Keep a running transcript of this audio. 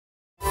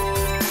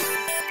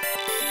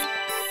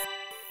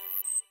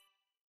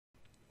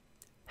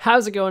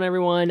How's it going,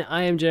 everyone?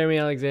 I am Jeremy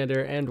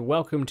Alexander and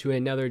welcome to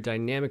another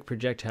Dynamic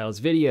Projectiles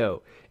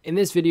video. In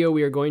this video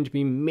we are going to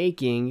be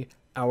making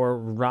our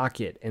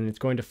rocket and it's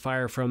going to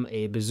fire from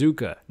a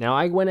bazooka. Now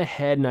I went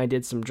ahead and I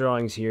did some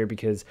drawings here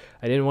because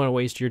I didn't want to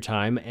waste your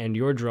time, and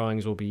your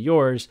drawings will be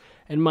yours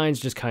and mine's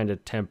just kind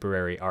of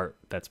temporary art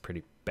that's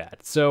pretty bad.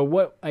 So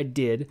what I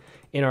did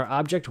in our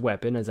object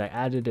weapon is I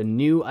added a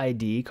new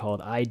ID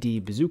called ID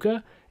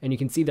Bazooka, and you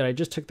can see that I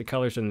just took the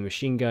colors from the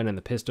machine gun and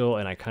the pistol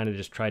and I kind of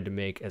just tried to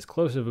make as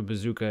close of a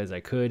bazooka as I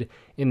could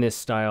in this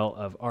style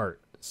of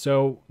art.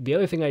 So the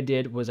other thing I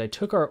did was I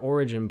took our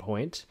origin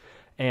point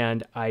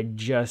and I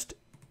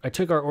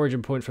took our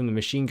origin point from the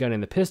machine gun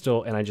and the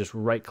pistol and I just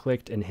right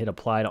clicked and hit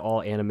apply to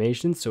all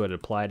animations, so it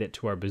applied it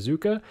to our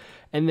bazooka.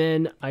 And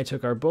then I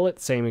took our bullet,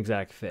 same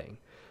exact thing.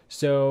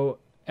 So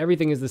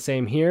everything is the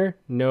same here,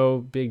 no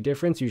big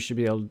difference. You should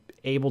be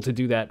able to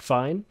do that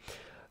fine.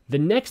 The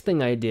next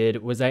thing I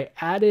did was I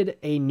added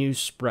a new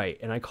sprite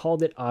and I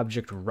called it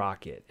Object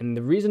Rocket. And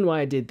the reason why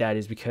I did that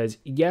is because,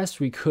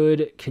 yes, we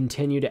could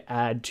continue to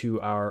add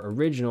to our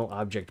original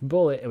object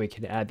bullet and we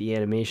can add the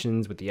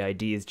animations with the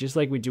IDs just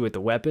like we do with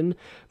the weapon,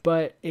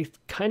 but it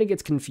kind of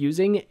gets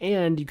confusing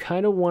and you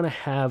kind of want to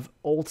have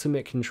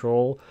ultimate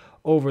control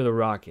over the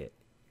rocket.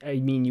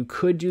 I mean, you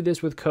could do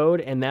this with code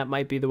and that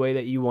might be the way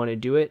that you want to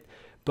do it,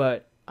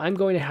 but I'm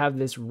going to have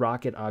this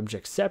rocket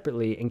object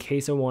separately in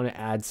case I want to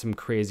add some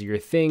crazier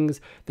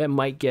things that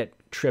might get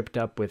tripped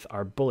up with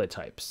our bullet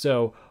type.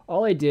 So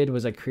all I did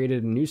was I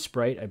created a new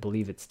sprite. I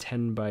believe it's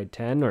 10 by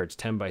 10 or it's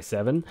 10 by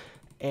 7.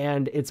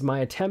 And it's my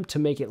attempt to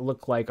make it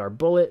look like our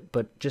bullet,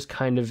 but just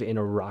kind of in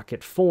a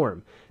rocket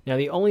form. Now,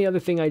 the only other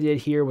thing I did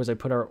here was I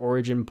put our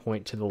origin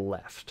point to the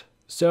left.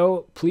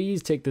 So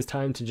please take this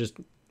time to just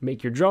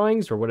make your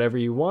drawings or whatever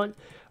you want,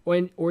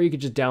 or you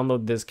could just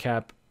download this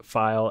cap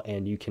file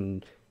and you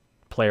can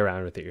play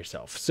around with it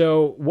yourself.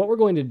 So what we're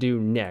going to do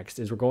next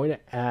is we're going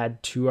to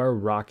add to our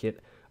rocket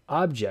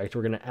object,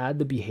 we're going to add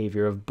the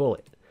behavior of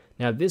bullet.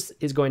 Now this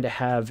is going to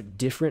have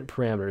different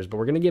parameters, but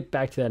we're going to get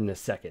back to that in a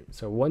second.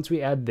 So once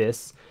we add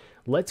this,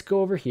 let's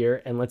go over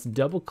here and let's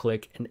double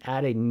click and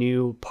add a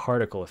new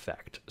particle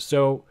effect.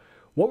 So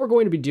what we're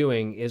going to be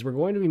doing is we're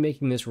going to be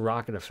making this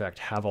rocket effect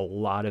have a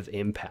lot of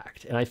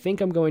impact. And I think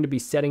I'm going to be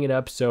setting it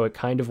up so it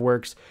kind of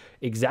works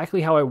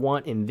exactly how I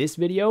want in this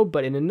video,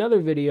 but in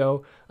another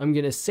video, I'm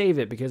going to save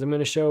it because I'm going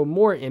to show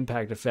more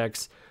impact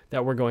effects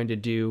that we're going to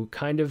do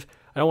kind of,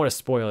 I don't want to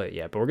spoil it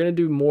yet, but we're going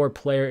to do more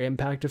player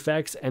impact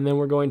effects and then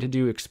we're going to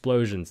do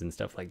explosions and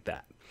stuff like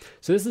that.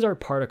 So this is our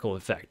particle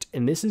effect,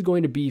 and this is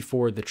going to be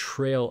for the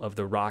trail of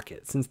the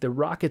rocket. Since the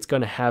rocket's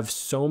going to have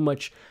so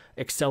much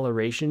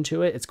acceleration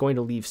to it, it's going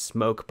to leave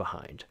smoke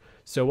behind.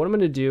 So what I'm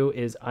going to do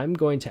is I'm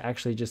going to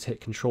actually just hit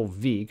Control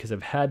V because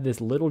I've had this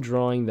little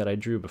drawing that I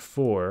drew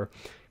before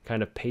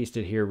kind of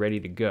pasted here ready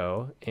to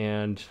go.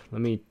 And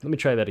let me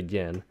try that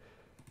again.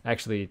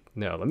 Actually,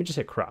 no, let me just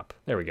hit crop.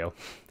 There we go.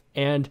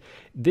 And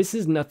this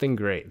is nothing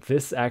great.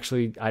 This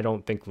actually, I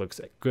don't think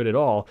looks good at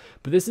all,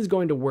 but this is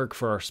going to work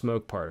for our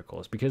smoke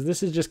particles because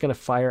this is just going to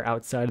fire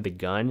outside of the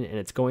gun and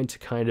it's going to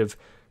kind of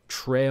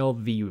trail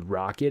the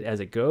rocket as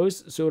it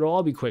goes. So it'll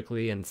all be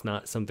quickly and it's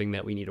not something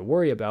that we need to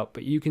worry about,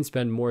 but you can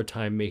spend more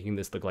time making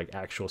this look like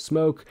actual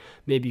smoke.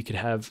 Maybe you could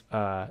have,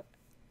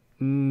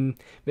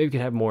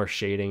 more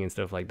shading and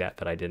stuff like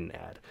that I didn't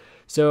add.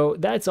 So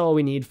that's all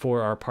we need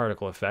for our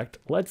particle effect.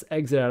 Let's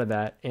exit out of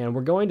that and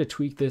we're going to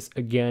tweak this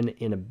again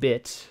in a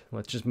bit.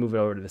 Let's just move it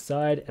over to the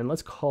side and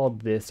let's call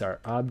this our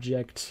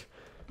object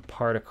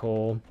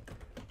particle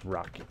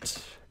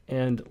rocket.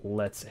 And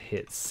let's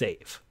hit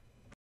save.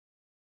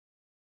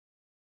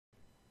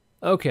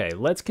 Okay,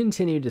 let's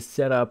continue to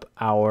set up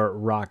our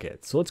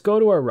rocket. So let's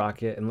go to our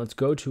rocket and let's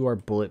go to our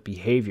bullet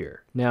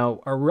behavior. Now,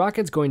 our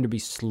rocket's going to be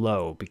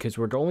slow because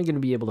we're only going to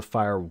be able to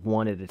fire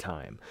one at a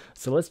time.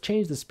 So let's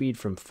change the speed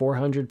from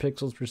 400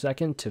 pixels per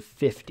second to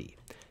 50.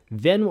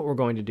 Then what we're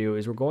going to do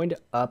is we're going to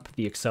up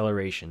the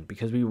acceleration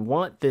because we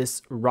want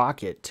this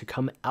rocket to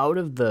come out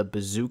of the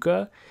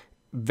bazooka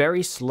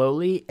very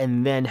slowly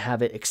and then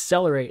have it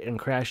accelerate and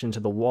crash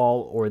into the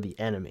wall or the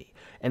enemy.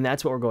 And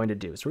that's what we're going to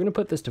do. So we're going to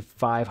put this to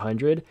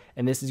 500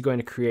 and this is going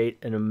to create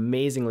an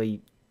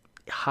amazingly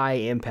high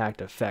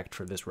impact effect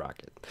for this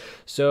rocket.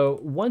 So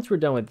once we're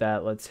done with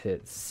that, let's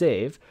hit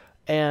save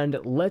and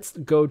let's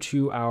go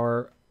to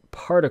our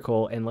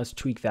particle and let's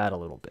tweak that a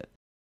little bit.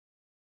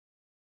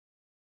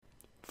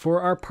 For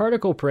our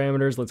particle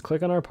parameters, let's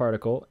click on our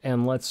particle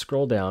and let's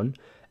scroll down.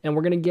 And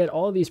we're going to get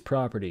all these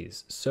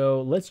properties.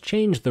 So let's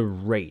change the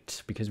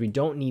rate because we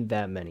don't need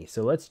that many.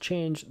 So let's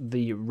change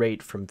the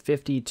rate from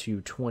 50 to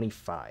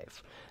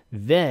 25.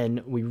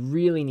 Then we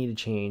really need to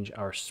change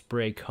our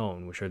spray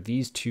cone, which are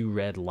these two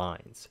red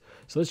lines.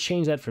 So let's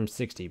change that from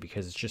 60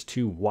 because it's just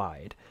too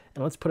wide.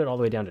 And let's put it all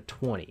the way down to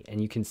 20.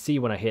 And you can see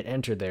when I hit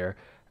enter there,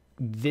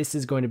 this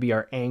is going to be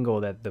our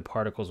angle that the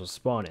particles will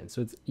spawn in.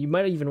 So you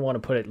might even want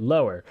to put it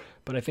lower,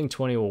 but I think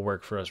 20 will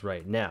work for us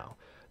right now.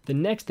 The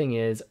next thing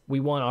is we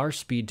want our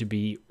speed to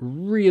be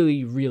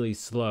really, really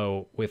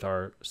slow with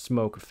our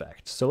smoke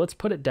effect. So let's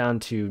put it down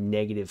to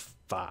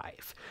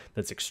 -5.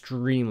 That's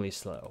extremely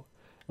slow.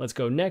 Let's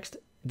go next.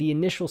 The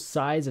initial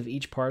size of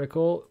each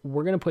particle,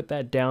 we're going to put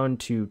that down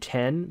to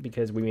 10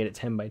 because we made it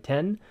 10 by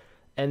 10.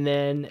 And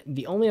then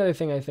the only other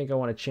thing I think I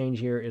want to change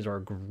here is our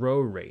grow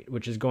rate,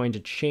 which is going to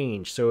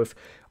change. So if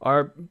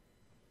our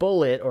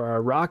bullet or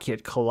our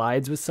rocket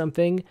collides with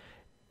something,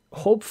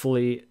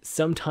 hopefully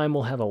some time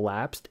will have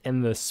elapsed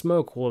and the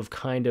smoke will have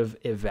kind of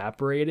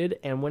evaporated,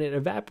 and when it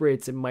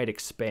evaporates it might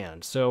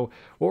expand. So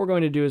what we're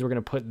going to do is we're going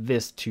to put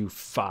this to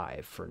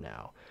 5 for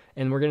now,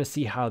 and we're going to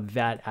see how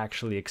that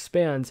actually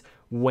expands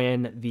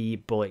when the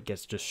bullet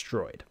gets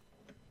destroyed.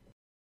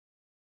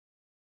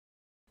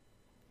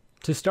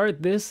 To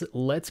start this,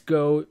 let's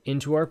go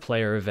into our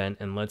player event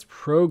and let's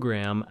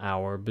program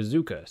our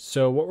bazooka.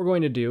 So what we're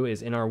going to do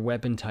is in our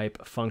weapon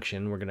type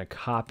function, we're going to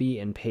copy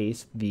and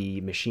paste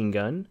the machine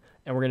gun,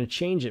 and we're going to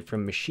change it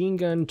from machine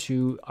gun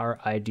to our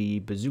ID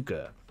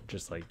bazooka,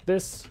 just like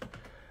this.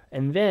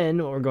 And then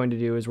what we're going to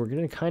do is we're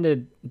going to kind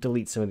of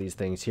delete some of these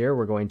things here.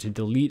 We're going to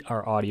delete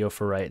our audio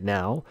for right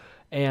now.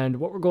 And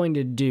what we're going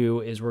to do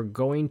is we're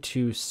going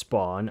to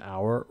spawn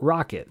our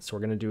rocket. So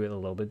we're going to do it a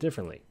little bit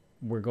differently.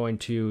 We're going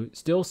to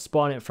still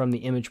spawn it from the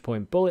image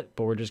point bullet,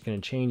 but we're just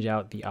going to change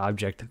out the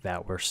object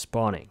that we're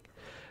spawning.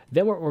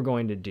 Then what we're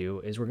going to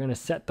do is we're going to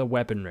set the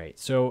weapon rate.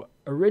 So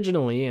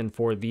originally, and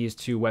for these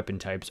two weapon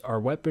types, our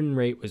weapon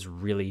rate was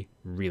really,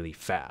 really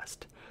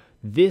fast.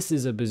 This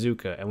is a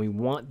bazooka, and we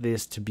want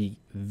this to be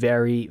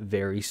very,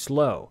 very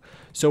slow.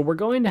 So we're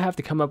going to have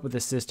to come up with a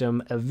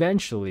system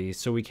eventually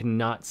so we can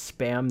not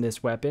spam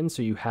this weapon.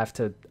 So you have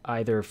to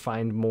either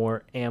find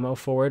more ammo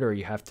for it or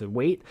you have to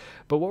wait.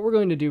 But what we're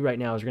going to do right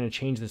now is we're going to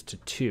change this to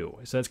 2.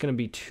 So that's going to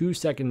be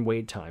 2-second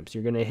wait time. So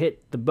you're going to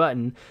hit the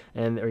button,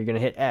 or you're going to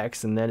hit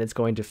X, and then it's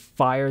going to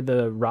fire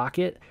the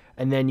rocket.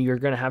 And then you're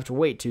going to have to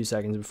wait 2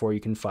 seconds before you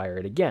can fire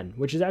it again,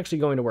 which is actually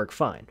going to work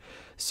fine.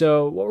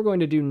 So what we're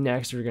going to do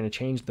next, we're going to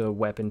change the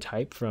weapon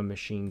type from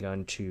machine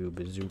gun to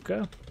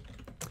bazooka.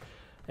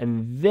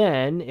 And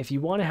then if you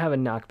want to have a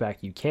knockback,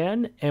 you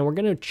can. And we're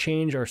going to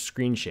change our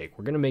screen shake.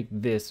 We're going to make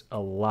this a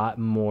lot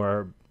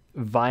more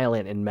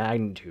violent in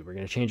magnitude. We're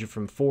going to change it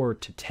from 4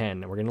 to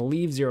 10. And we're going to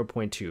leave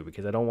 0.2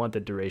 because I don't want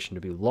the duration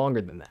to be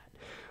longer than that.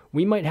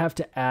 We might have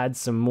to add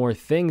some more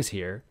things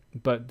here.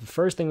 But the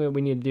first thing that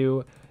we need to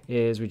do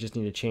is we just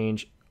need to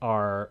change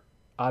our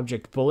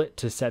object bullet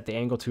to set the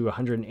angle to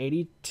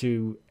 180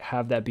 to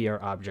have that be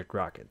our object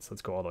rocket. So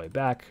let's go all the way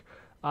back.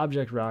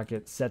 Object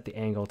rocket, set the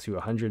angle to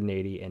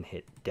 180 and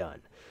hit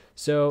done.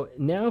 So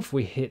now if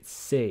we hit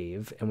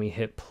save and we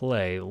hit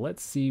play,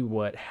 let's see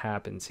what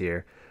happens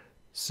here.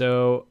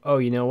 So, oh,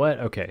 you know what?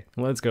 Okay,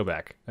 let's go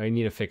back. I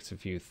need to fix a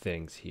few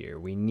things here.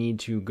 We need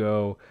to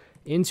go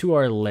into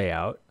our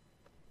layout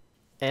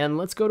and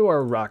let's go to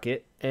our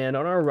rocket. And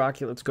on our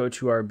rocket, let's go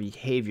to our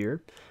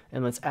behavior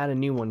and let's add a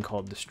new one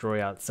called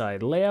destroy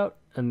outside layout.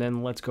 And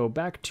then let's go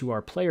back to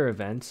our player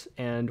events,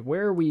 and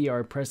where we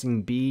are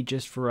pressing B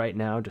just for right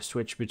now to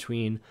switch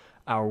between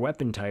our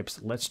weapon types,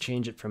 let's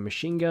change it from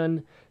machine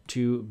gun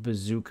to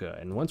bazooka.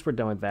 And once we're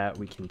done with that,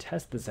 we can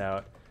test this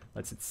out.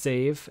 Let's hit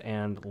save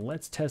and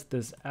let's test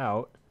this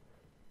out.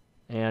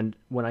 And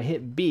when I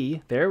hit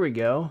B, there we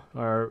go,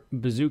 our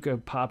bazooka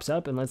pops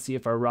up, and let's see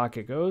if our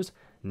rocket goes.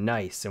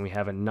 Nice, and we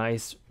have a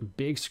nice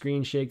big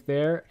screen shake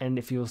there, and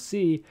if you'll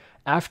see,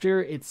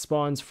 after it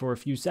spawns for a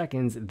few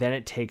seconds, then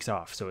it takes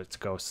off. So it's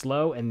go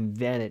slow, and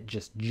then it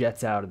just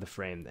jets out of the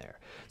frame there.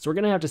 So we're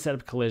going to have to set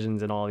up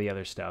collisions and all the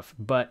other stuff,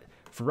 but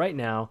for right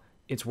now,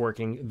 it's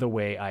working the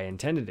way I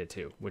intended it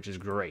to, which is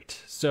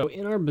great. So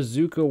in our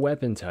bazooka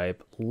weapon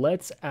type,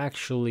 let's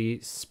actually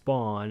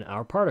spawn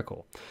our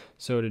particle.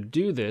 So to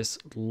do this,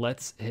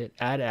 let's hit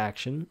add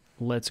action.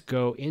 Let's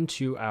go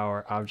into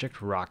our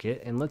object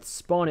rocket and let's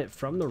spawn it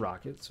from the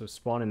rocket. So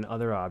spawn an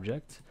other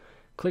object.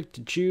 Click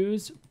to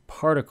choose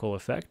particle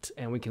effect,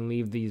 and we can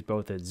leave these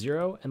both at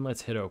 0, and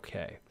let's hit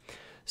OK.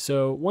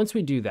 So once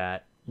we do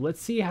that,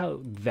 let's see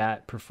how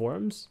that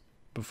performs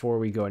before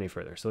we go any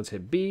further. So let's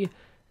hit B.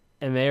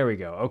 And there we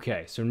go.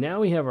 Okay, so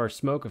now we have our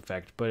smoke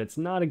effect, but it's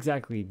not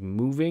exactly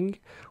moving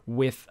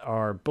with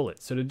our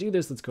bullet. So to do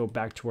this, let's go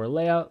back to our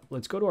layout.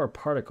 Let's go to our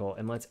particle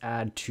and let's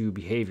add 2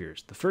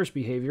 behaviors. The first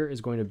behavior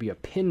is going to be a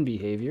pin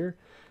behavior,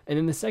 and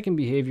then the second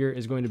behavior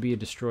is going to be a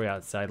destroy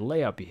outside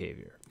layout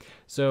behavior.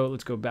 So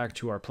let's go back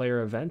to our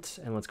player event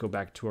and let's go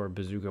back to our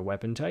bazooka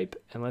weapon type.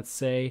 And let's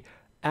say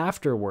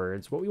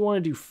afterwards, what we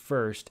want to do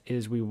first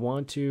is we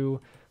want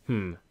to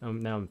now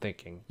I'm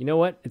thinking, you know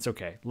what? It's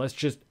okay. Let's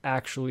just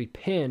actually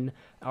pin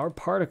our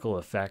particle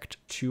effect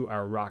to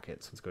our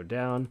rocket. So let's go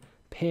down,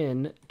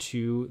 pin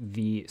to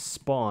the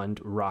spawned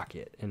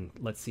rocket, and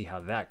let's see how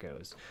that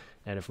goes.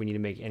 And if we need to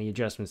make any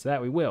adjustments to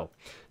that, we will.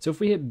 So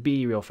if we hit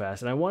B real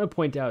fast, and I want to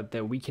point out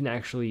that we can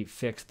actually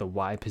fix the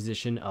Y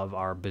position of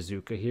our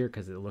bazooka here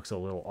because it looks a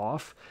little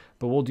off,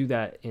 but we'll do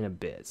that in a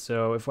bit.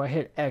 So if I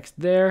hit X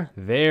there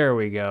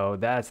we go.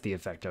 That's the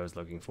effect I was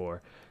looking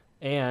for.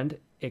 And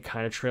it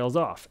kind of trails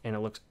off and it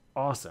looks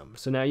awesome.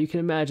 So now you can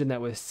imagine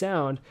that with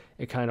sound,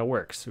 it kind of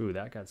works. Ooh,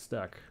 that got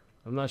stuck.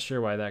 I'm not sure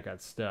why that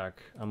got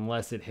stuck,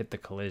 unless it hit the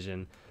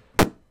collision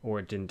or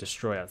it didn't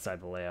destroy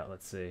outside the layout.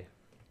 Let's see.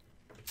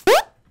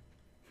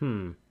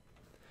 I'll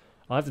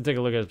have to take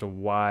a look as to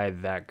why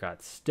that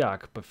got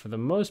stuck, but for the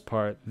most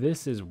part,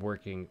 this is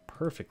working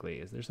perfectly.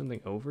 Is there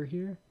something over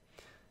here?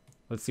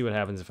 Let's see what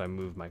happens if I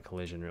move my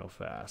collision real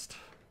fast.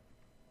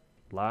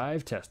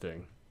 Live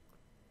testing.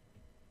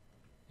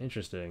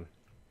 Interesting.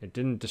 It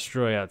didn't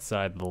destroy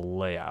outside the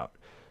layout.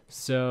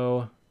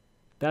 So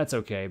that's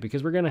okay,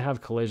 because we're going to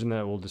have collision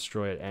that will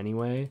destroy it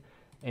anyway,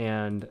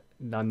 and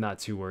I'm not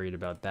too worried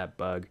about that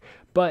bug.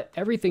 But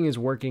everything is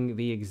working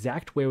the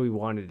exact way we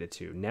wanted it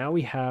to. Now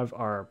we have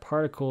our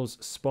particles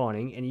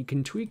spawning, and you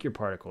can tweak your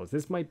particles.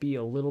 This might be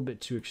a little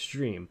bit too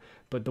extreme,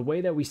 but the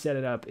way that we set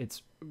it up,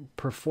 it's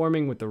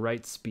performing with the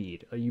right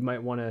speed. You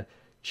might want to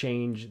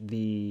change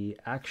the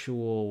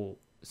actual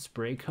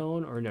spray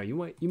cone, or no, you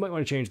might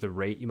want to change the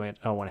rate. You might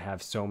not want to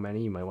have so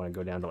many. You might want to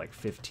go down to like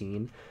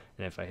 15.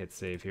 And if I hit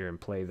save here and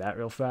play that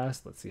real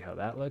fast, let's see how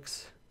that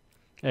looks.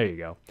 There you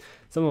go.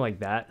 Something like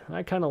that.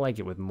 I kind of like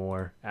it with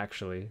more,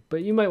 actually.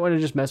 But you might want to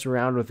just mess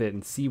around with it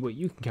and see what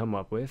you can come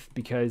up with,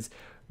 because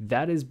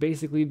that is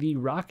basically the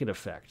rocket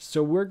effect.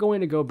 So we're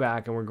going to go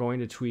back and we're going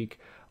to tweak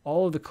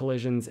all of the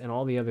collisions and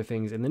all the other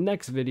things in the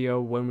next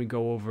video when we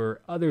go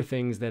over other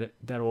things that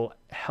will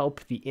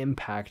help the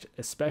impact,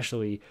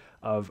 especially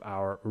of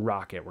our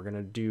rocket. We're going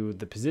to do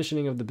the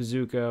positioning of the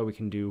bazooka. We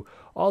can do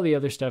all the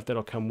other stuff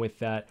that'll come with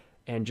that,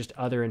 and just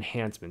other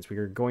enhancements. We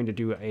are going to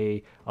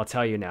do I'll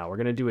tell you now, we're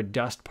going to do a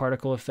dust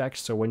particle effect.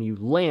 So when you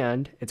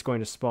land, it's going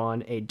to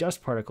spawn a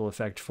dust particle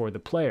effect for the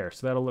player.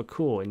 So that'll look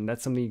cool. And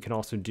that's something you can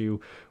also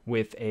do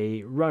with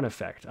a run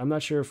effect. I'm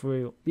not sure if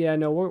we're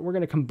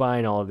going to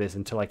combine all of this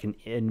into like an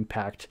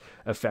impact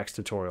effects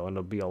tutorial, and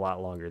it'll be a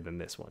lot longer than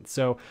this one.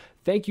 So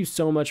thank you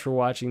so much for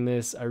watching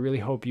this. I really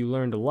hope you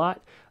learned a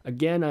lot.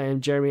 Again, I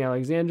am Jeremy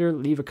Alexander.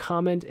 Leave a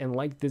comment and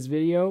like this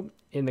video.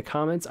 In the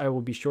comments, I will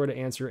be sure to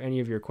answer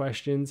any of your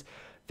questions.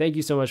 Thank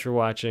you so much for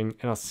watching,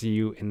 and I'll see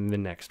you in the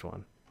next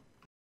one.